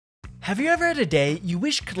Have you ever had a day you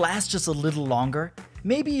wish could last just a little longer?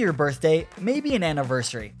 Maybe your birthday, maybe an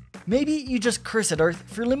anniversary. Maybe you just curse at Earth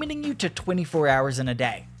for limiting you to 24 hours in a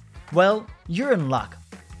day. Well, you're in luck.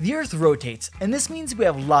 The Earth rotates, and this means we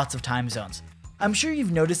have lots of time zones. I'm sure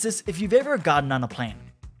you've noticed this if you've ever gotten on a plane.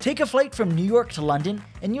 Take a flight from New York to London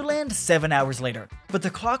and you land 7 hours later, but the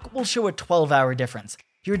clock will show a 12-hour difference.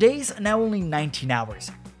 Your day's now only 19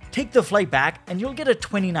 hours. Take the flight back and you'll get a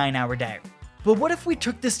 29-hour day. But what if we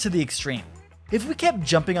took this to the extreme? If we kept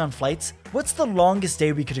jumping on flights, what's the longest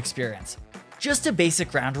day we could experience? Just a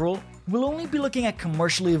basic ground rule, we'll only be looking at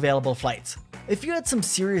commercially available flights. If you had some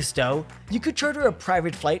serious dough, you could charter a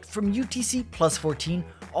private flight from UTC plus 14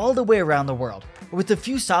 all the way around the world, with a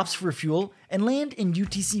few stops for fuel, and land in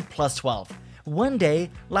UTC plus 12, one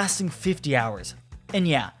day lasting 50 hours. And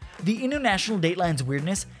yeah, the International Dateline's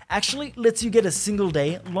weirdness actually lets you get a single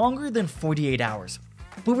day longer than 48 hours.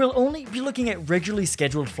 But we'll only be looking at regularly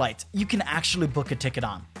scheduled flights you can actually book a ticket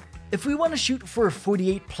on. If we want to shoot for a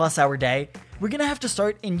 48 plus hour day, we're gonna have to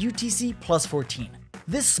start in UTC plus 14,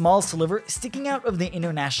 this small sliver sticking out of the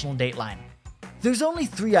International Dateline. There's only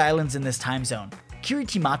 3 islands in this time zone: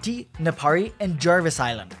 Kiritimati, Napari, and Jarvis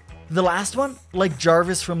Island. The last one, like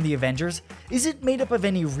Jarvis from the Avengers, isn't made up of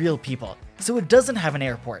any real people, so it doesn't have an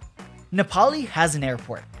airport. Napali has an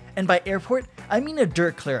airport, and by airport, I mean a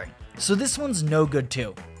dirt clearing, so this one's no good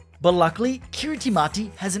too. But luckily,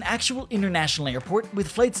 Kiritimati has an actual international airport with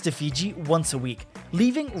flights to Fiji once a week,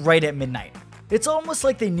 leaving right at midnight. It's almost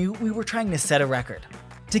like they knew we were trying to set a record.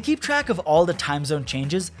 To keep track of all the time zone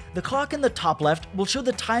changes, the clock in the top left will show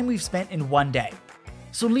the time we've spent in one day.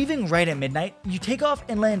 So leaving right at midnight, you take off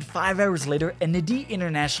and land 5 hours later at Nadi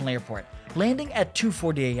International Airport, landing at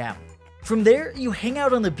 2:40 AM. From there, you hang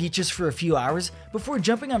out on the beaches for a few hours before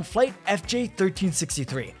jumping on flight FJ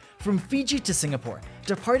 1363 from Fiji to Singapore,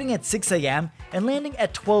 departing at 6 AM and landing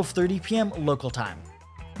at 12:30 PM local time.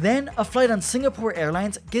 Then, a flight on Singapore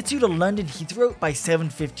Airlines gets you to London Heathrow by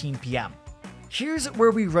 7:15 PM. Here's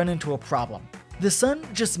where we run into a problem. The sun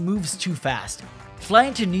just moves too fast. Fly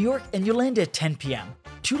into New York and you land at 10 PM.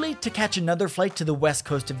 Too late to catch another flight to the west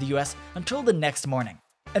coast of the US until the next morning.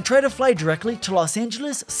 And try to fly directly to Los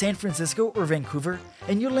Angeles, San Francisco, or Vancouver,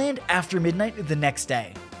 and you'll land after midnight the next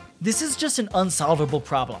day. This is just an unsolvable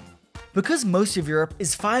problem. Because most of Europe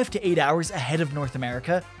is 5 to 8 hours ahead of North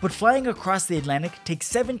America, but flying across the Atlantic takes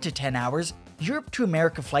 7 to 10 hours, Europe to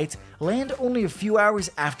America flights land only a few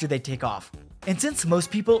hours after they take off. And since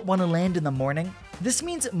most people want to land in the morning, this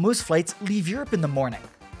means most flights leave Europe in the morning.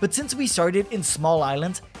 But since we started in small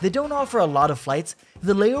islands that don't offer a lot of flights,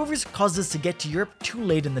 the layovers caused us to get to Europe too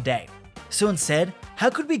late in the day. So instead, how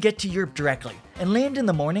could we get to Europe directly and land in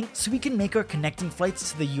the morning so we can make our connecting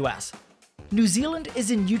flights to the US? New Zealand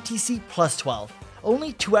is in UTC plus 12,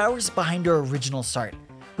 only 2 hours behind our original start,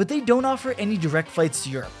 but they don't offer any direct flights to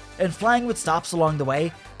Europe, and flying with stops along the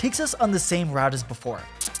way takes us on the same route as before.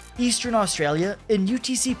 Eastern Australia in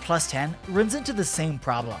UTC plus 10 runs into the same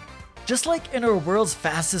problem. Just like in our world's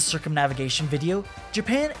fastest circumnavigation video,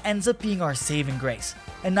 Japan ends up being our saving grace,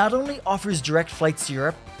 and not only offers direct flights to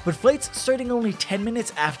Europe, but flights starting only 10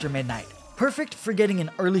 minutes after midnight, perfect for getting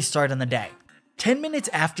an early start on the day. 10 minutes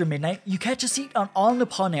after midnight, you catch a seat on All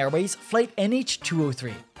Nippon Airways flight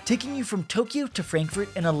NH203, taking you from Tokyo to Frankfurt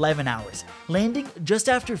in 11 hours, landing just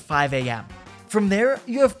after 5 AM. From there,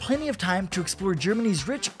 you have plenty of time to explore Germany's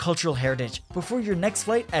rich cultural heritage before your next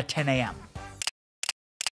flight at 10 AM.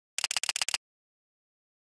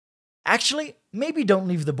 Actually, maybe don't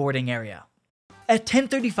leave the boarding area. At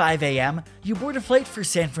 10:35 AM, you board a flight for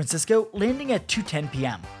San Francisco, landing at 2:10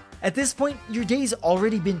 PM. At this point, your day's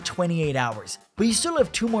already been 28 hours, but you still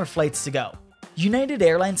have 2 more flights to go. United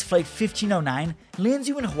Airlines Flight 1509 lands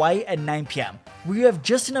you in Hawaii at 9 PM, where you have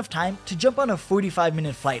just enough time to jump on a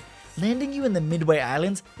 45-minute flight, landing you in the Midway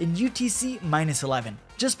Islands in UTC -11,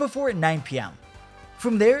 just before 9 PM.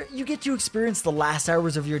 From there, you get to experience the last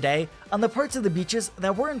hours of your day on the parts of the beaches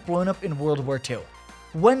that weren't blown up in World War II.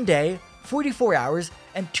 One day, 44 hours,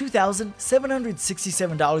 and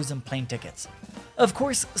 $2,767 in plane tickets. Of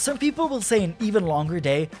course, some people will say an even longer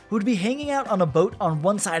day would be hanging out on a boat on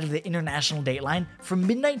one side of the International Dateline from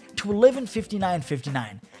midnight to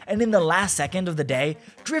 11:59:59, and in the last second of the day,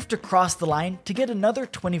 drift across the line to get another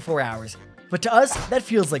 24 hours. But to us, that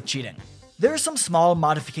feels like cheating. There are some small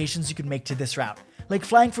modifications you can make to this route, like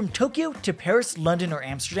flying from Tokyo to Paris, London, or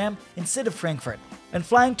Amsterdam instead of Frankfurt, and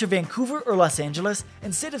flying to Vancouver or Los Angeles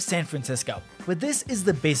instead of San Francisco, but this is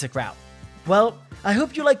the basic route. Well, I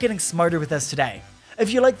hope you like getting smarter with us today.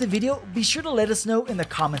 If you liked the video, be sure to let us know in the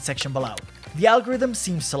comment section below. The algorithm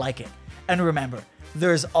seems to like it. And remember,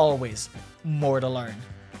 there's always more to learn.